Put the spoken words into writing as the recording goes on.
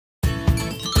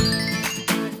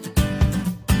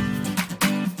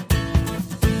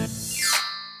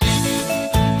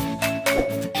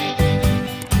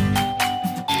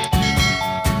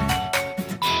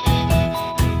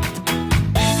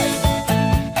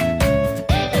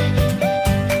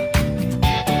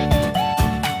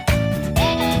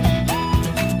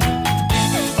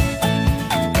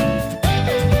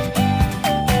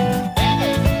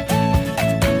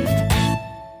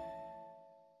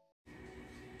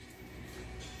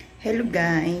Hello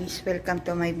guys, welcome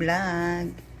to my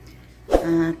vlog.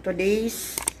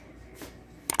 Today's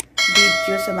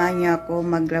video, samahan niyo ako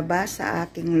maglaba sa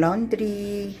aking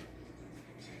laundry.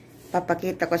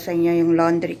 Papakita ko sa inyo yung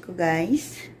laundry ko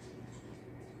guys.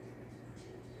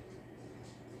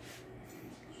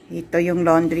 Ito yung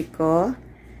laundry ko.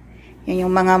 Yan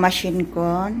yung mga machine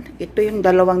ko. Ito yung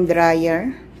dalawang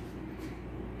dryer.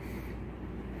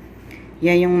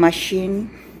 Yan yung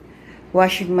machine,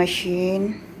 washing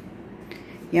machine.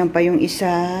 Yan pa yung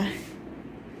isa.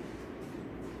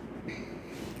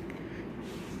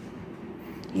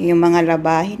 Yung mga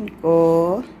labahin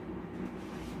ko.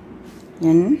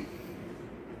 Yan.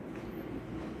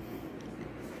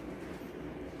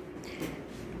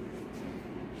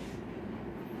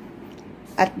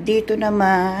 At dito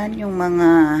naman yung mga,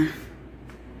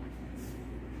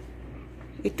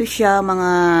 ito siya,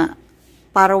 mga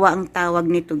parwa ang tawag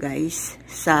nito guys,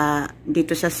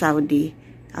 dito sa Saudi.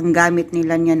 Ang gamit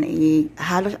nila niyan ay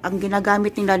halos ang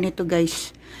ginagamit nila nito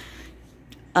guys,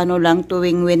 ano lang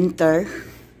tuwing winter,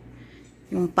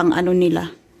 yung pang ano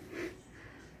nila,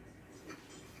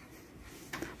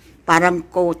 parang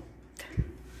coat.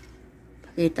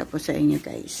 Pakita ko sa inyo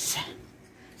guys.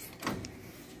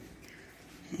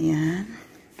 Ayan.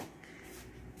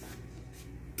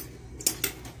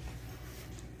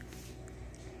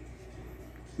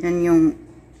 Yan yung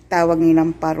tawag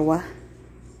nilang parwa.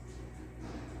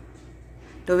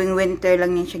 Tuwing winter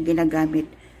lang yan siya ginagamit.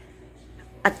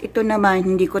 At ito naman,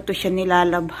 hindi ko to siya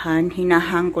nilalabhan.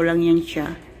 Hinahang ko lang yan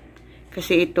siya.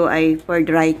 Kasi ito ay for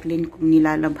dry clean kung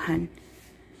nilalabhan.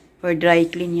 For dry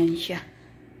clean yan siya.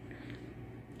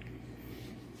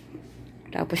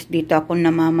 Tapos dito ako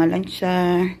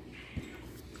namamalansa.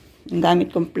 Ang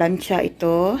gamit kong plancha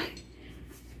ito.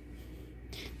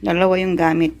 Dalawa yung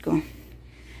gamit ko.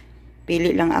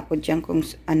 Pili lang ako dyan kung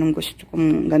anong gusto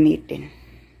kong gamitin.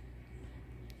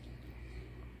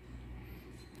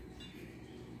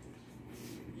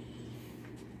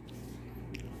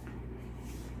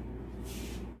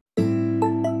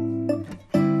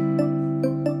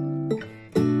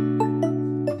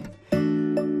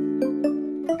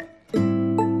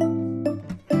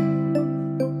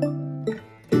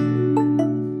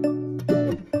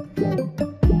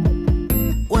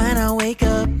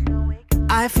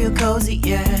 I feel cozy,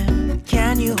 yeah.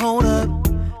 Can you hold up?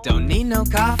 Don't need no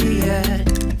coffee yet.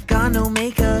 Got no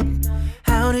makeup.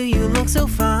 How do you look so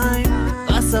fine?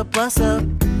 Bust up, bust up.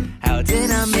 How did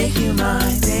I make you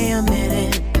mine? Stay a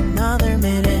minute, another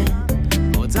minute.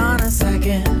 Hold on a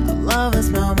second, I love this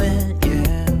moment,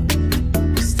 yeah.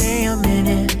 Stay a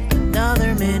minute,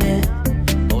 another minute.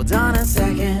 Hold on a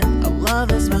second, I love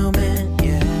this moment,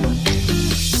 yeah.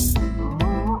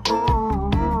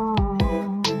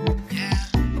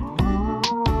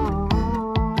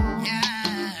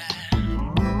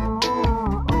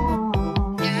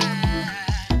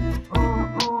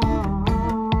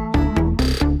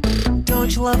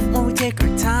 Love when we take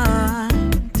our time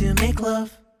to make love.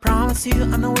 Promise you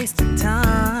I'm not wasting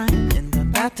time in the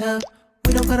bathtub.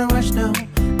 We don't gotta rush, no.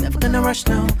 Never gonna rush,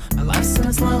 no. My life's in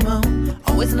a slow-mo,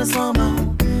 always in a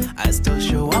slow-mo. I still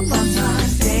show up on time.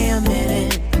 Stay a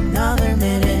minute, another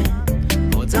minute.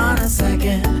 Hold on a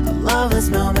second, I love this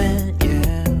moment,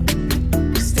 yeah.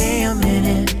 Stay a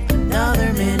minute,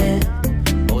 another minute.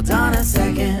 Hold on a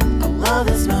second, I love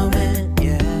this moment,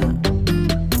 yeah.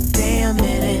 Stay a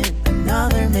minute,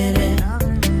 another minute.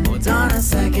 Hold on a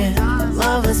second, I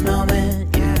love this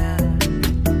moment, yeah.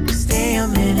 Stay a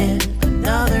minute,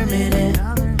 another minute.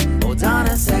 Hold on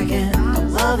a second, I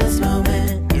love this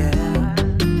moment, yeah.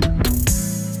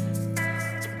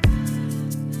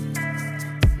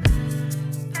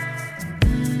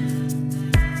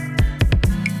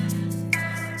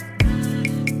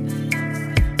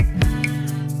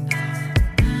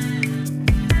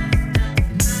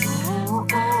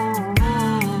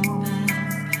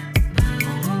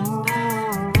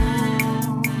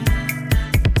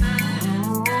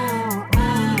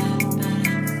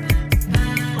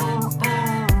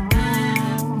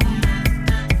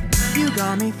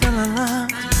 Got me feeling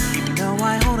loved, even though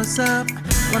I hold us up.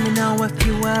 Let me know if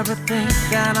you ever think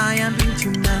that I am being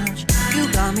too much. You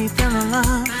got me feeling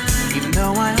loved, even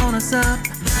though I hold us up.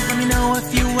 Let me know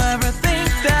if you ever think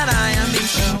that I am being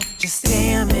so. Just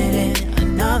stay a minute,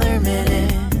 another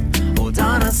minute. Hold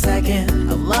on a second,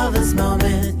 I love this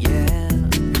moment, yeah.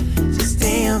 Just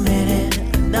stay a minute,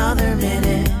 another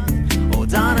minute.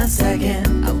 Hold on a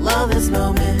second, I love this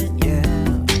moment, yeah.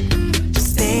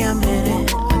 Just stay a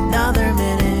minute, another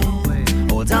minute.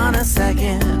 Hold on a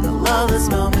second, I love this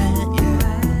moment,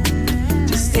 yeah.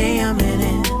 Just stay a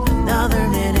minute, another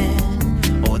minute.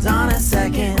 Hold on a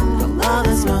second, I love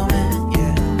this moment,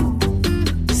 yeah.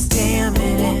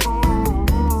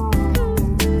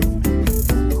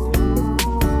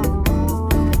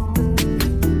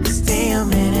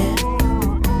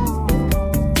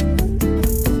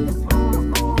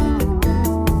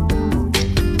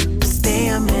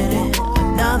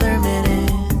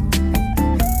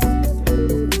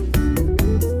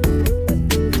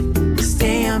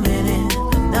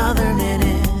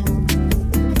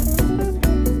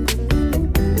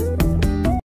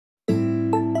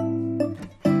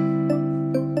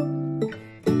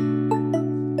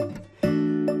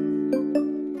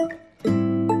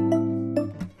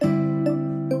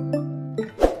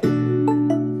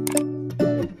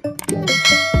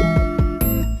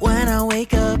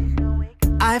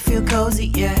 feel cozy,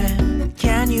 yeah.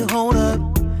 Can you hold up?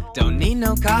 Don't need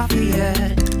no coffee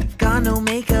yet. Got no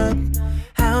makeup.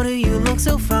 How do you look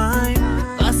so fine?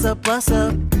 Bust up, bust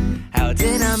up. How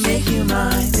did I make you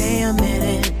mine? Stay a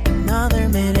minute, another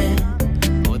minute.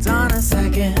 Hold on a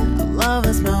second, I love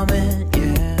this moment,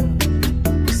 yeah.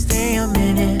 Stay a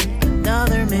minute,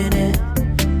 another minute.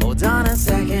 Hold on a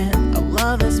second, I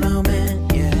love this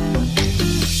moment, yeah.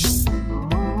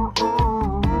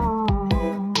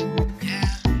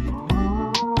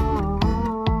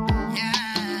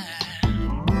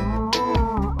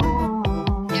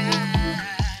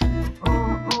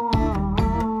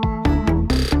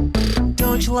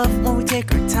 Don't you love when we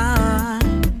take our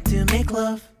time to make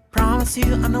love? Promise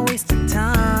you I'm not wasting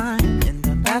time in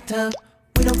the bathtub.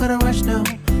 We don't gotta rush, no,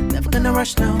 never gonna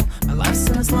rush, no. My life's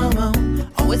in a slow-mo,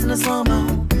 always in a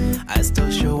slow-mo. I still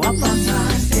show up on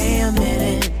time. Stay a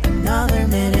minute, another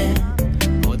minute.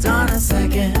 Hold on a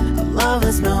second, I love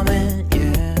this moment,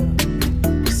 yeah.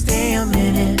 Stay a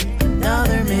minute,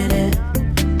 another minute.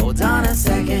 Hold on a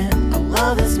second, I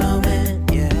love this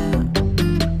moment, yeah.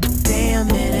 Stay a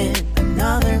minute,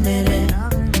 another minute.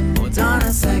 Hold on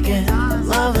a second, I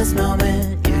love this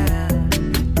moment, yeah.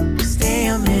 Stay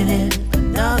a minute,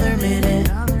 another minute.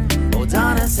 Hold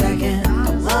on a second,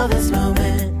 I love this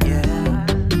moment, yeah.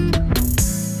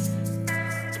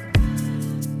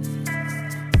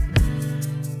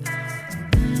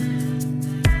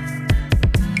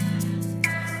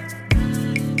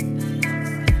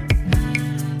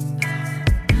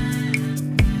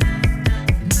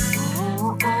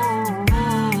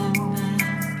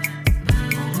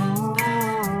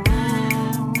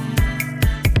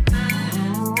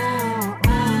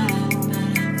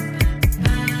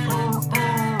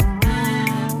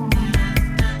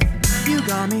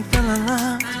 Got me feeling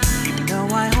loved, even though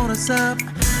I hold us up.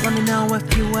 Let me know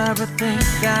if you ever think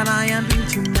that I am being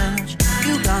too much.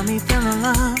 You got me feeling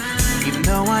loved, even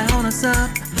though I hold us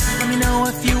up. Let me know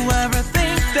if you ever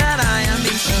think that I am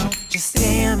being so. Just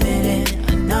stay a minute,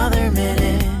 another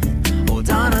minute. Hold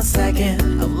on a second,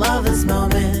 I love this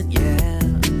moment, yeah.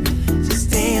 Just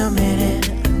stay a minute,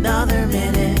 another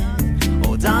minute.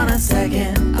 Hold on a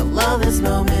second, I love this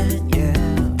moment, yeah.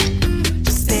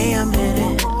 Just stay a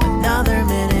minute, another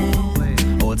minute.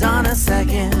 Hold on a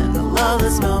second, I love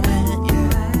this moment,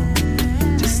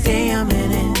 yeah. Just stay a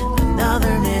minute,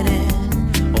 another minute.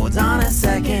 Hold on a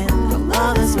second, I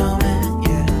love this moment,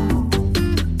 yeah.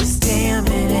 Just stay a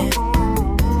minute.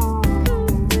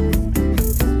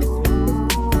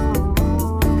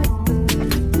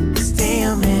 Stay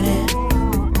a minute.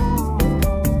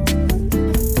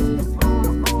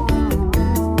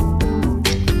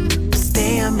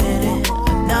 Stay a minute,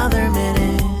 another minute.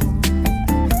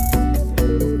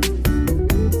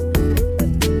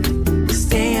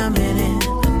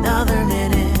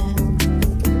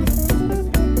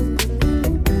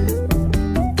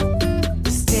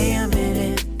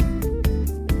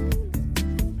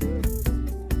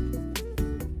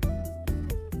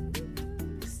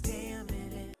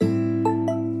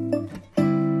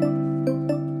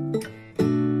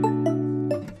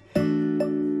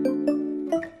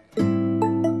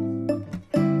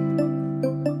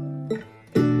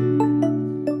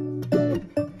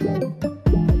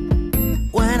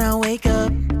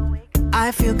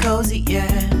 I feel cozy,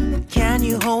 yeah. Can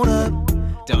you hold up?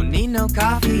 Don't need no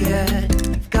coffee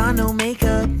yet. Got no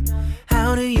makeup.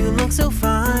 How do you look so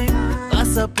fine?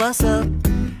 Bust up, bust up.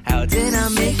 How did I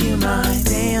make you mine?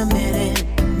 Stay a minute,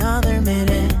 another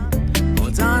minute.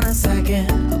 Hold on a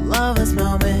second, I love this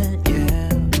moment, yeah.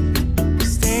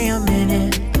 Stay a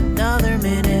minute, another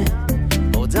minute.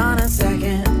 Hold on a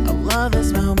second, I love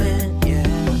this moment, yeah.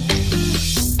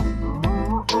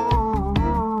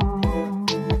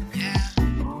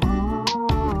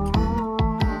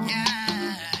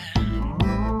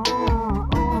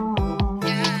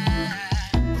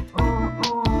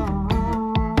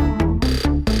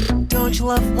 Don't you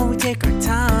love when we take our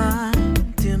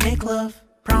time to make love?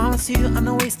 Promise you I'm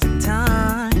not wasting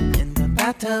time in the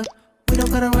bathtub. We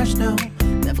don't gotta rush, no,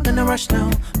 never gonna rush,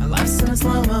 no. My life's in a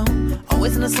slow-mo,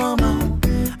 always in a slow-mo.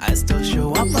 I still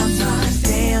show up on time.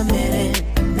 Stay a minute,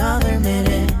 another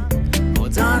minute.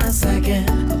 Hold on a second,